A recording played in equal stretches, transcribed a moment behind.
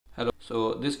Hello.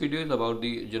 So this video is about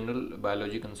the general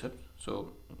biology concept.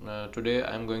 Today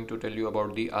I am going to tell you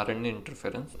about the RNA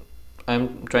interference. I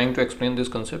am trying to explain this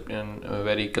concept in a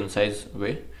very concise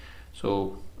way.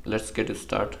 So let's get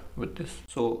started with this.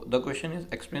 So the question is,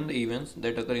 explain the events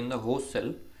that occur in the host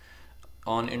cell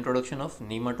on introduction of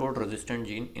nematode resistant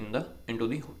gene into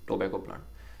the tobacco plant.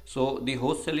 So the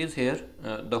host cell is here.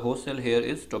 The host cell here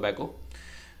is tobacco,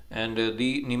 and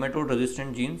the nematode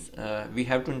resistant genes we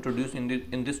have to introduce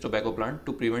in this tobacco plant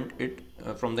to prevent it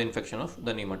from the infection of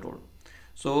the nematode.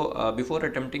 So before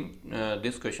attempting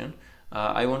this question,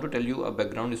 I want to tell you a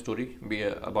background story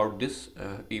about this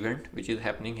event which is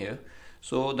happening here.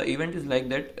 So the event is like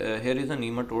that. Here is a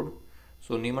nematode.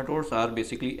 So nematodes are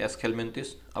basically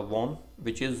Aschelminthes, a worm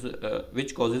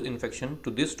which causes infection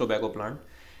to this tobacco plant,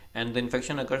 and the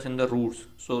infection occurs in the roots.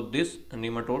 So this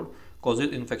nematode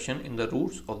causes infection in the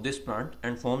roots of this plant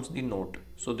and forms the knot.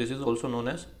 So this is also known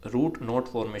as root knot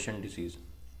formation disease,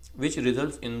 which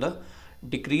results in the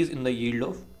decrease in the yield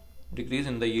of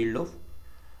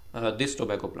this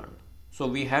tobacco plant. So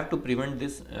we have to prevent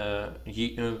this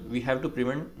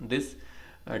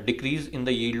decrease in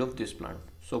the yield of this plant.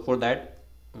 So for that,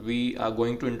 we are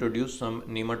going to introduce some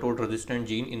nematode resistant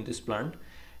gene in this plant.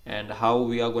 And how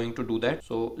we are going to do that,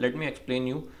 so let me explain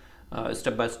you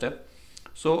step by step.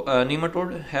 So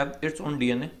nematode have its own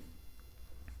DNA,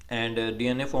 and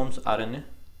DNA forms RNA.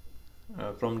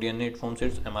 From DNA it forms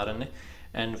its mRNA,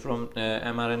 and from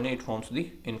mRNA it forms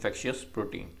the infectious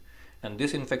protein, and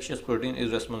this infectious protein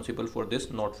is responsible for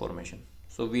this knot formation.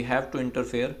 So we have to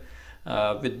interfere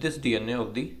with this DNA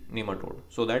of the nematode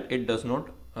so that it does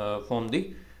not form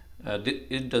this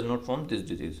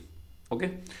disease.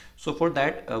 Okay, so for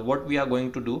that, what we are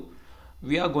going to do,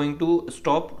 we are going to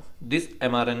stop this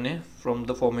mRNA from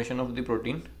the formation of the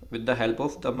protein with the help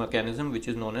of the mechanism which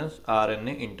is known as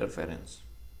RNA interference.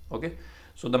 Okay,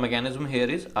 so the mechanism here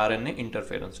is RNA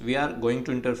interference. We are going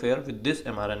to interfere with this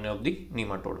mRNA of the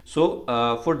nematode. So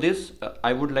for this,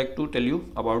 I would like to tell you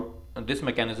about this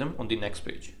mechanism on the next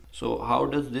page. So how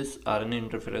does this RNA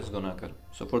interference gonna occur?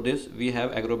 So for this, we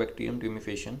have Agrobacterium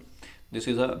tumefaciens. This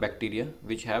is a bacteria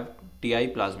which have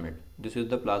Ti plasmid. This is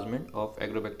the plasmid of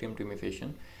Agrobacterium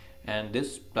tumefaciens, and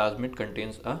this plasmid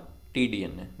contains a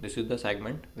tDNA. This is the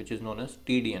segment which is known as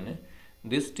tDNA.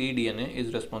 This tDNA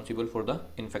is responsible for the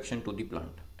infection to the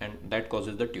plant, and that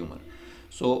causes the tumor.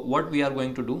 So what we are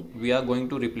going to do, we are going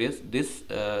to replace this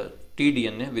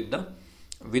tDNA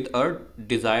with a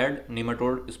desired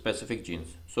nematode specific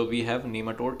genes. So we have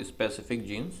nematode specific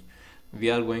genes. We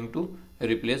are going to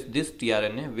replace this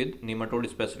tRNA with nematode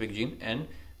specific gene, and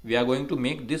we are going to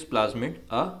make this plasmid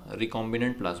a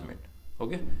recombinant plasmid.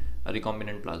 Okay, a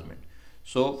recombinant plasmid.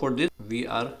 So for this, we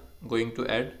are going to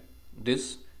add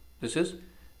this is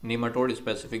nematode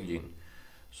specific gene.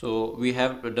 So we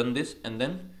have done this, and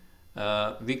then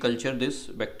we culture this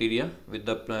bacteria with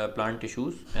the plant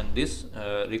tissues, and this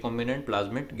recombinant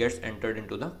plasmid gets entered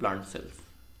into the plant cells.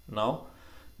 Now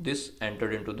this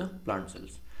entered into the plant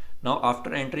cells. Now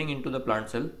after entering into the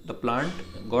plant cell, the plant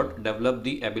got developed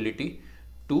the ability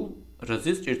to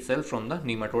resist itself from the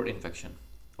nematode infection.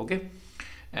 Okay,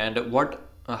 and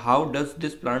how does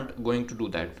this plant going to do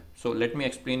that? So let me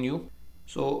explain you.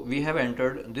 So we have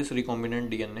entered this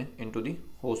recombinant DNA into the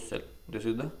host cell. This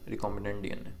is the recombinant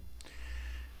DNA,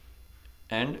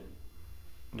 and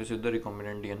this is the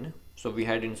recombinant DNA. So we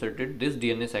had inserted this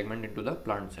DNA segment into the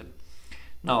plant cell.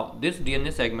 Now this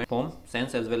DNA segment forms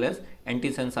sense as well as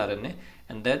antisense RNA,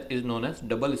 and that is known as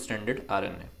double-stranded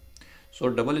RNA. So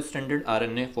double-stranded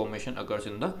RNA formation occurs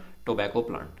in the tobacco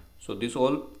plant. So this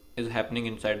all is happening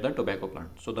inside the tobacco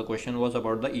plant. So the question was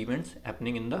about the events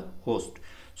happening in the host.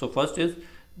 So first is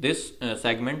this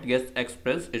segment gets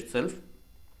expressed itself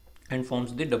and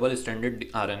forms the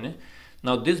double-stranded RNA.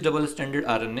 Now this double-stranded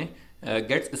RNA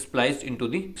gets spliced into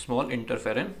the small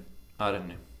interferon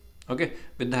RNA. Okay,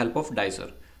 with the help of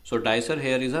dicer. So dicer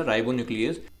here is a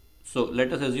ribonuclease. So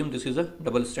let us assume this is a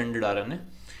double-stranded RNA,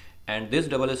 and this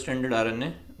double-stranded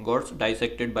RNA got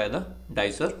dissected by the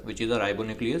dicer, which is a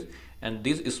ribonuclease, and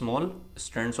these small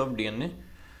strands of DNA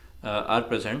are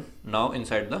present now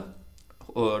inside the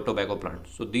tobacco plant.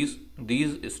 So these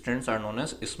strands are known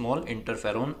as small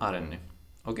interferon RNA.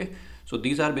 Okay, so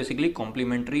these are basically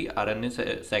complementary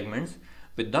RNA segments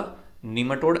with the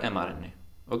nematode mRNA.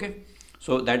 Okay,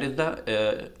 so that is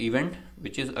the event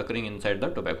which is occurring inside the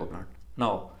tobacco plant.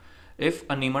 Now if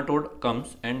a nematode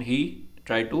comes and he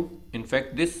try to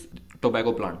infect this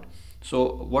tobacco plant, so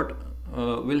what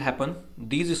will happen?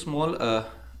 These small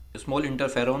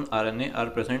interferon RNA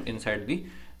are present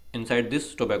inside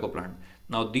this tobacco plant.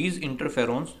 Now these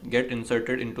interferons get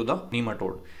inserted into the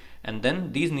nematode, and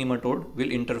then these nematode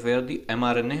will interfere the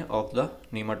mRNA of the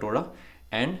nematoda,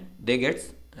 and they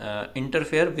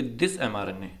interfere with this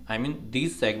mRNA. I mean,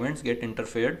 these segments get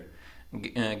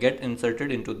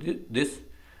inserted into this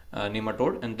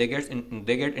nematode, and they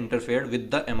get interfered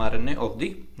with the mRNA of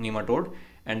the nematode,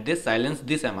 and they silence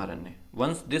this mRNA.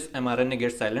 Once this mRNA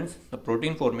gets silenced, the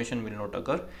protein formation will not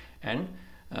occur, and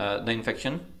the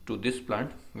infection to this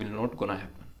plant will not gonna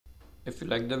happen. If you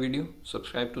like the video,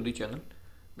 subscribe to the channel,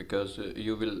 because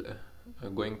you will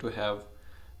going to have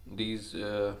these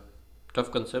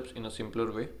tough concepts in a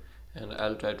simpler way, and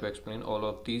I'll try to explain all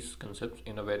of these concepts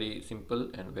in a very simple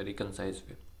and very concise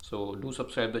way. So do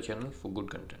subscribe the channel for good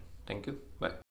content. Thank you. Bye.